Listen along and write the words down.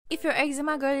If you're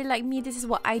eczema girly like me, this is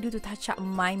what I do to touch up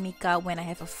my makeup when I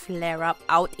have a flare-up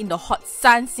out in the hot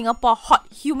sun, Singapore hot,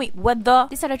 humid weather.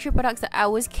 These are the 3 products that I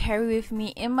always carry with me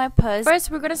in my purse. First,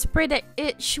 we're gonna spray the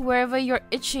itch wherever you're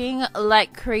itching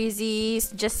like crazy.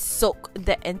 Just soak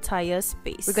the entire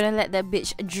space. We're gonna let that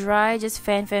bitch dry. Just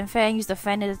fan. Use the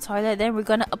fan in the toilet. Then we're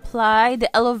gonna apply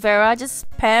the aloe vera. Just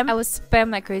spam. I will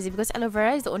spam like crazy because aloe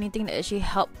vera is the only thing that actually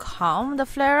help calm the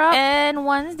flare-up. And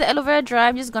once the aloe vera dry,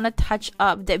 I'm just gonna touch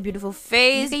up that beautiful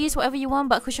face. You can use whatever you want,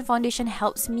 but cushion foundation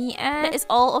helps me, and that is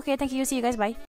all. Okay, thank you. See you guys. Bye.